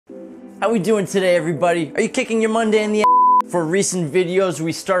How we doing today, everybody? Are you kicking your Monday in the ass? For recent videos,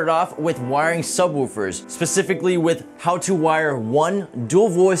 we started off with wiring subwoofers, specifically with how to wire one dual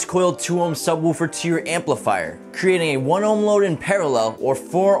voice coil 2-ohm subwoofer to your amplifier, creating a 1-ohm load in parallel or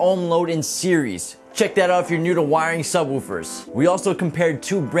 4-ohm load in series. Check that out if you're new to wiring subwoofers. We also compared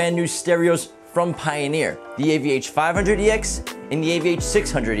two brand new stereos from Pioneer, the AVH500EX and the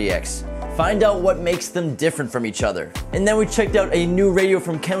AVH600EX. Find out what makes them different from each other. And then we checked out a new radio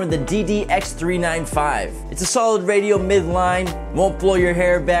from Kenwood, the DDX395. It's a solid radio midline, won't blow your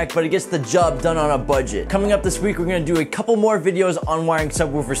hair back, but it gets the job done on a budget. Coming up this week, we're gonna do a couple more videos on wiring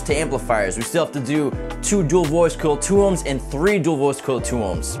subwoofers to amplifiers. We still have to do 2 dual voice coil 2-ohms and 3 dual voice coil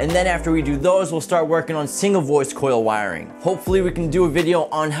 2-ohms. And then after we do those, we'll start working on single voice coil wiring. Hopefully we can do a video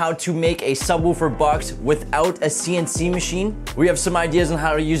on how to make a subwoofer box without a CNC machine. We have some ideas on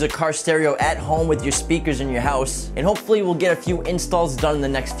how to use a car stereo at home with your speakers in your house, and hopefully we'll get a few installs done in the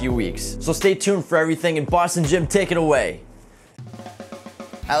next few weeks. So stay tuned for everything, and Boston Jim, take it away.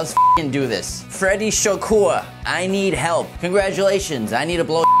 Let's f***ing do this. Freddie Shokua, I need help. Congratulations, I need a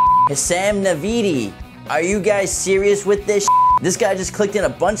blow. Hassam Navidi, are you guys serious with this? This guy just clicked in a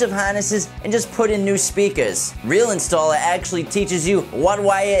bunch of harnesses and just put in new speakers. Real Installer actually teaches you what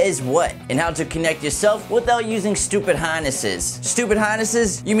wire is what and how to connect yourself without using stupid harnesses. Stupid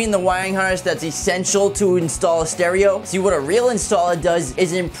harnesses? You mean the wiring harness that's essential to install a stereo? See, what a Real Installer does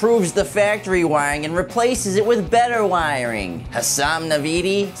is improves the factory wiring and replaces it with better wiring. Hassam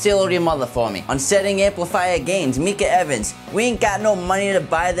Navidi, say hello to your mother for me. On setting amplifier gains, Mika Evans, we ain't got no money to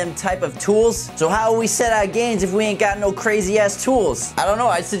buy them type of tools, so how will we set our gains if we ain't got no crazy ass tools? I don't know,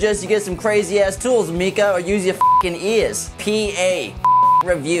 I'd suggest you get some crazy ass tools, Mika, or use your f***ing ears. PA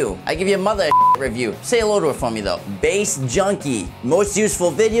review. I give your mother a review. Say hello to her for me though. Bass Junkie. Most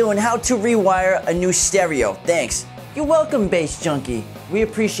useful video on how to rewire a new stereo. Thanks. You're welcome, Bass Junkie. We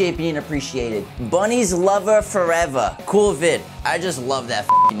appreciate being appreciated. Bunny's Lover Forever. Cool vid. I just love that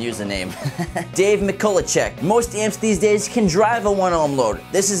f***ing username. Dave Mikulacek. Most amps these days can drive a 1-ohm load.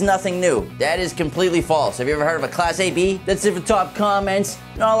 This is nothing new. That is completely false. Have you ever heard of a Class AB? That's it for top comments.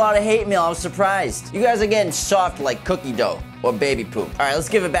 Not a lot of hate mail. I was surprised. You guys are getting soft like cookie dough or baby poop. All right, let's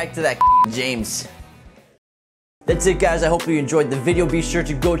give it back to that James. That's it, guys. I hope you enjoyed the video. Be sure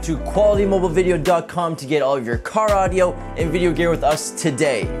to go to qualitymobilevideo.com to get all of your car audio and video gear with us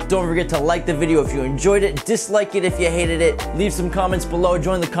today. Don't forget to like the video if you enjoyed it, dislike it if you hated it, leave some comments below,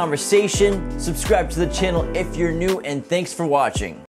 join the conversation, subscribe to the channel if you're new, and thanks for watching.